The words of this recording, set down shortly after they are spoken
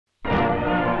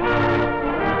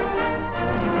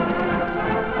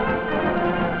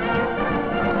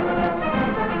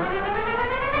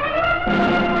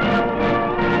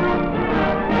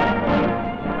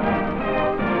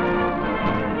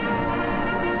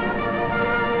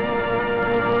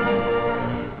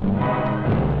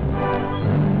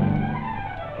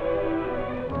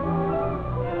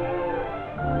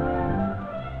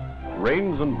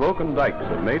and broken dikes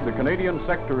have made the Canadian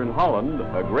sector in Holland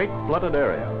a great flooded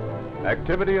area.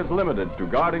 Activity is limited to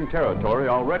guarding territory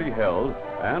already held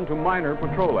and to minor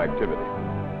patrol activity.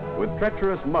 With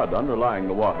treacherous mud underlying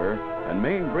the water and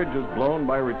main bridges blown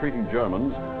by retreating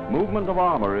Germans, movement of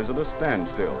armor is at a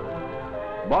standstill.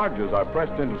 Barges are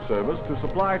pressed into service to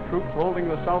supply troops holding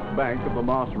the south bank of the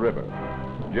Maas River.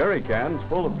 Jerry cans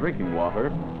full of drinking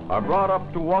water are brought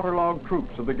up to waterlogged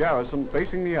troops of the garrison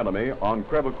facing the enemy on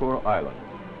Creracour Island.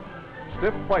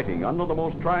 Stiff fighting under the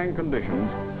most trying conditions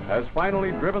has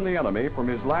finally driven the enemy from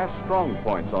his last strong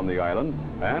points on the island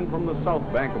and from the south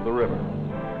bank of the river.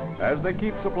 As they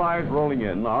keep supplies rolling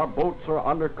in, our boats are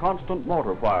under constant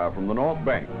mortar fire from the north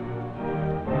bank.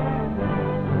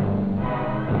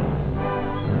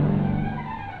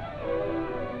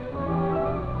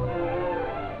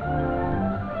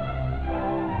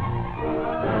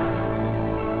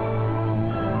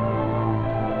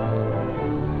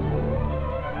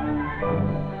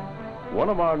 One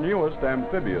of our newest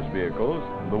amphibious vehicles,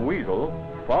 the Weasel,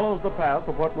 follows the path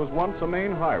of what was once a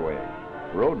main highway.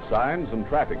 Road signs and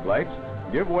traffic lights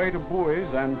give way to buoys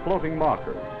and floating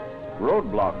markers.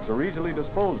 Roadblocks are easily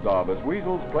disposed of as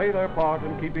Weasels play their part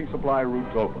in keeping supply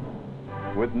routes open.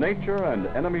 With nature and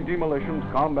enemy demolitions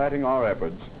combating our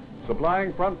efforts,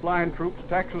 supplying frontline troops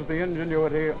taxes the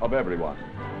ingenuity of everyone.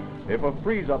 If a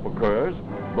freeze-up occurs,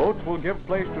 boats will give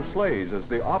place to sleighs as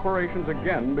the operations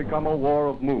again become a war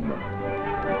of movement.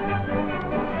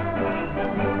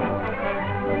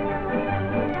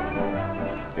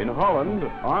 In Holland,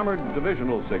 Armoured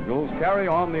Divisional Signals carry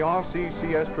on the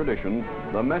R.C.C.S. tradition,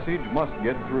 the message must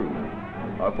get through.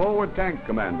 A forward tank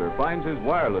commander finds his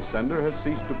wireless sender has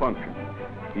ceased to function.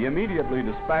 He immediately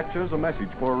dispatches a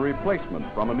message for a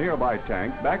replacement from a nearby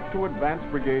tank back to Advanced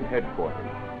Brigade headquarters.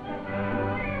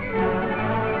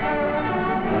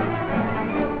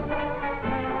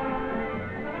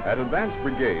 At Advanced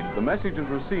Brigade, the message is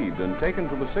received and taken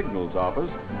to the signals office,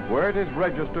 where it is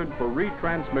registered for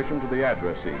retransmission to the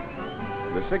addressee.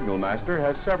 The signal master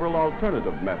has several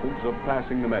alternative methods of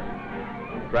passing the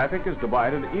message. Traffic is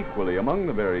divided equally among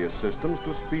the various systems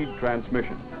to speed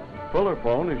transmission. Fuller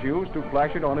phone is used to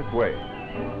flash it on its way.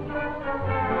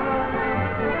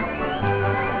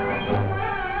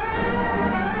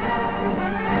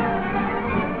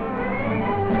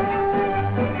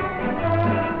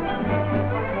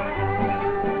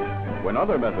 When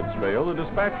other methods fail, the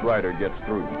dispatch rider gets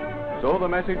through. So the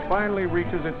message finally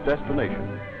reaches its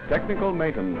destination, technical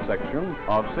maintenance section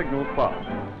of Signals Pod.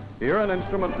 Here an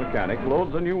instrument mechanic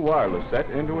loads a new wireless set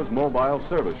into his mobile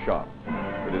service shop.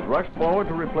 It is rushed forward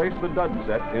to replace the dud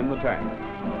set in the tank.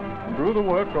 Through the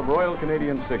work of Royal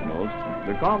Canadian Signals,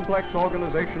 the complex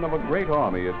organization of a great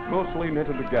army is closely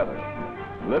knitted together.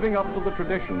 Living up to the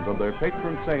traditions of their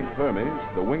patron saint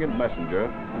Hermes, the winged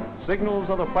messenger, Signals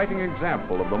are the fighting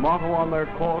example of the motto on their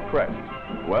corps crest,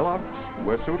 Velox,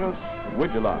 Virtutus,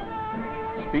 Vigilant.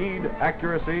 Speed,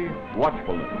 accuracy,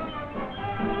 watchfulness.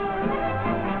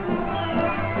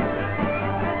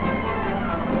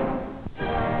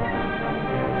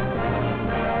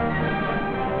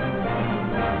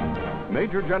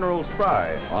 Major General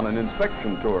Spry, on an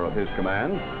inspection tour of his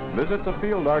command, visits a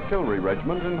field artillery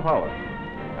regiment in Holland.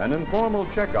 An informal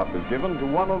checkup is given to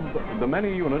one of the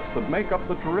many units that make up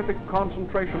the terrific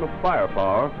concentration of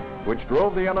firepower which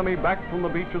drove the enemy back from the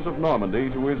beaches of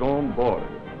Normandy to his own border.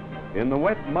 In the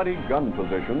wet, muddy gun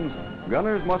positions,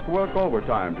 gunners must work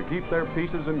overtime to keep their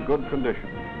pieces in good condition.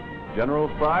 General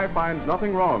Spry finds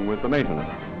nothing wrong with the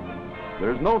maintenance.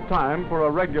 There's no time for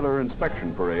a regular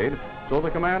inspection parade, so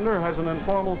the commander has an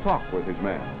informal talk with his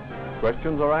men.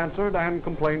 Questions are answered and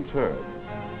complaints heard.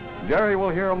 Jerry will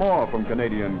hear more from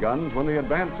Canadian guns when the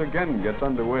advance again gets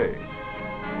underway.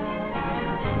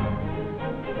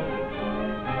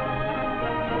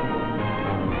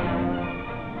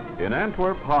 In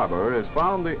Antwerp Harbor is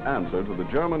found the answer to the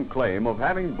German claim of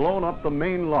having blown up the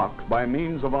main locks by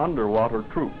means of underwater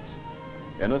troops.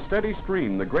 In a steady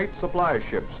stream, the great supply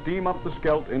ships steam up the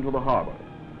Scheldt into the harbor.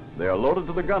 They are loaded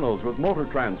to the gunwales with motor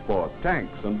transport,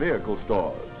 tanks, and vehicle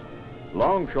stores.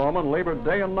 Longshoremen labor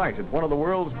day and night at one of the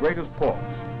world's greatest ports.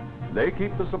 They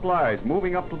keep the supplies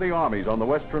moving up to the armies on the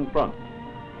Western Front.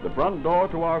 The front door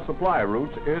to our supply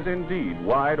routes is indeed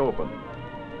wide open.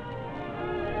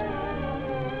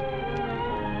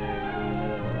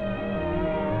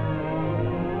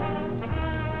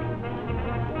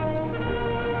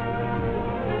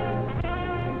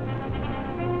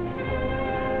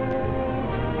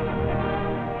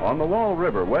 On the Wall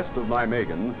River west of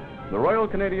Nijmegen, the Royal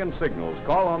Canadian Signals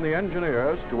call on the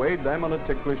engineers to aid them in a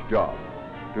ticklish job.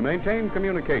 To maintain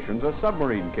communications, a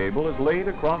submarine cable is laid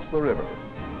across the river.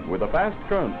 With a fast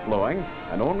current flowing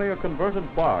and only a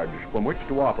converted barge from which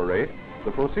to operate,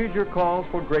 the procedure calls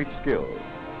for great skill.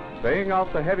 Paying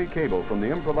out the heavy cable from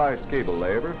the improvised cable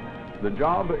layer, the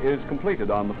job is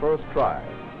completed on the first try.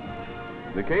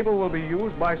 The cable will be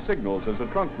used by Signals as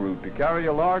a trunk route to carry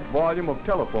a large volume of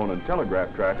telephone and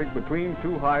telegraph traffic between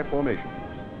two high formations.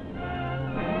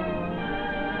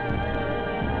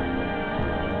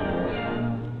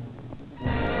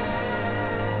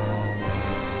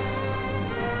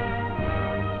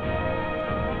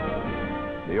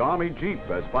 The Army Jeep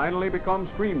has finally become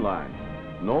streamlined.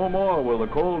 No more will the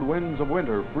cold winds of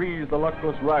winter freeze the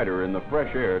luckless rider in the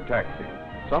fresh air taxi.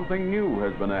 Something new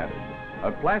has been added.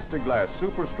 A plexiglass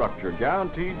superstructure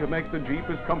guaranteed to make the Jeep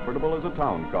as comfortable as a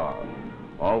town car.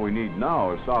 All we need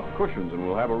now is soft cushions and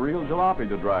we'll have a real jalopy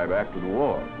to drive after the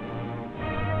war.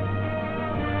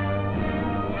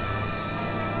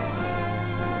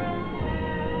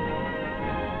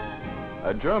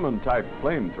 A German-type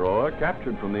flamethrower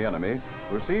captured from the enemy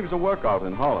receives a workout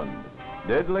in Holland.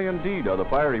 Deadly indeed are the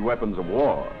fiery weapons of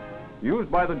war.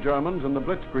 Used by the Germans in the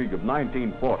Blitzkrieg of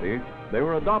 1940, they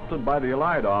were adopted by the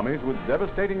Allied armies with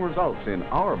devastating results in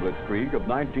our Blitzkrieg of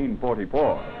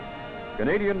 1944.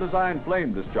 Canadian-designed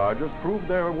flame dischargers proved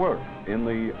their worth in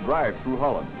the drive through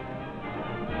Holland.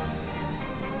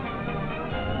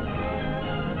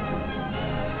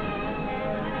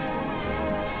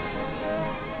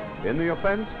 In the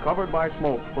offense, covered by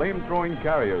smoke, flame-throwing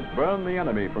carriers burn the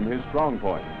enemy from his strong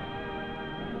point.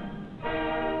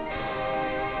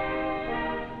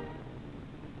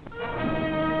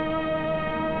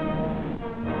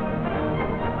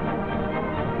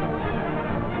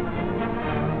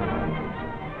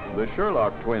 The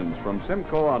Sherlock twins from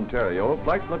Simcoe, Ontario,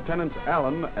 Flight Lieutenants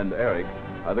Allen and Eric,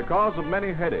 are the cause of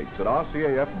many headaches at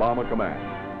RCAF Bomber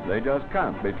Command. They just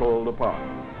can't be told apart.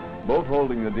 Both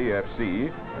holding the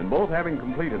DFC and both having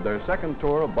completed their second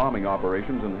tour of bombing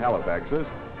operations in Halifaxes,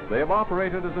 they have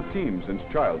operated as a team since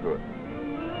childhood.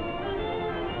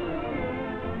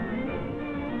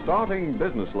 Starting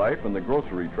business life in the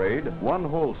grocery trade, one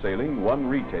wholesaling, one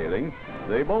retailing,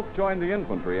 they both joined the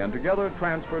infantry and together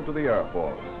transferred to the Air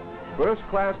Force.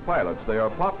 First-class pilots, they are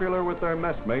popular with their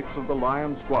messmates of the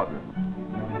Lion Squadron.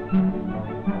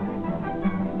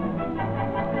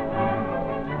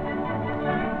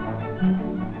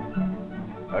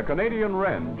 A Canadian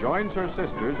Wren joins her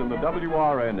sisters in the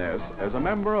WRNS as a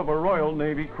member of a Royal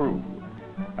Navy crew.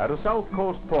 At a South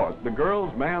Coast port, the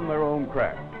girls man their own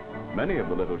craft. Many of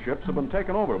the little ships have been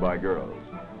taken over by girls.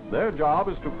 Their job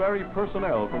is to ferry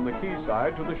personnel from the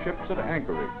quayside to the ships at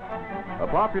anchorage. A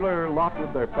popular lot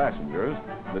with their passengers,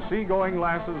 the seagoing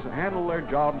lasses handle their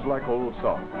jobs like old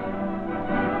salt.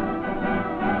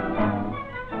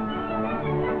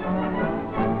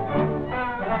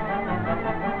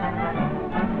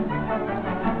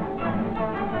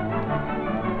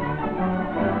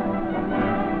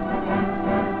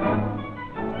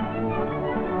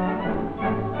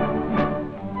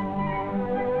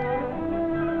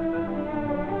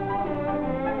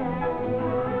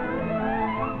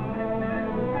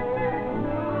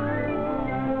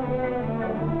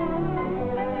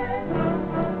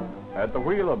 At the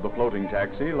wheel of the floating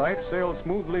taxi, life sails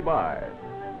smoothly by.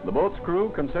 The boat's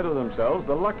crew consider themselves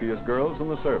the luckiest girls in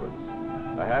the service.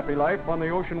 A happy life on the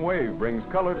ocean wave brings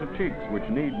color to cheeks which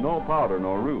need no powder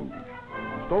nor rouge.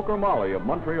 Stoker Molly of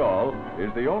Montreal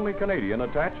is the only Canadian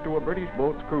attached to a British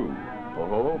boat's crew.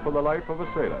 Oh, for the life of a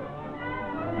sailor.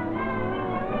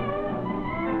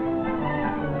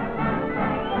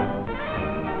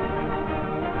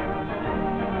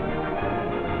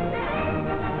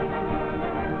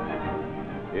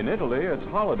 In Italy, it's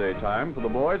holiday time for the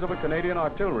boys of a Canadian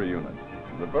artillery unit.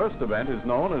 The first event is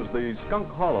known as the Skunk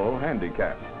Hollow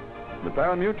Handicap. The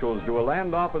pari-mutuels do a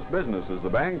land office business as the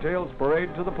bangtails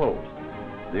parade to the post.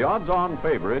 The odds-on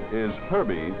favorite is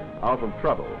Herbie, Out of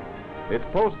Trouble. It's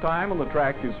post time and the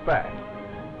track is fast.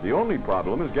 The only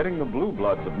problem is getting the blue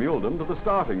bloods of Muleden to the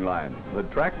starting line. The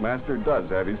trackmaster does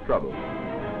have his troubles.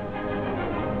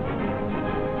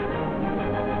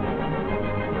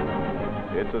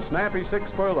 It's a snappy 6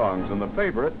 furlongs, and the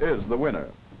favorite is the winner.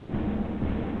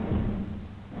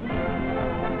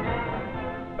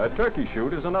 A turkey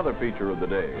shoot is another feature of the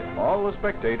day. All the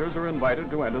spectators are invited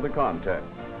to enter the contest.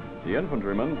 The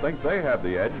infantrymen think they have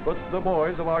the edge, but the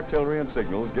boys of artillery and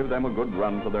signals give them a good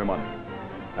run for their money.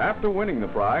 After winning the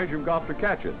prize, you've got to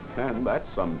catch it, and that's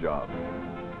some job.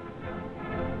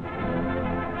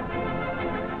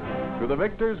 To the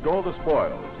victors go the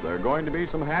spoils. There are going to be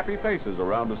some happy faces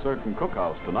around a certain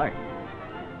cookhouse tonight.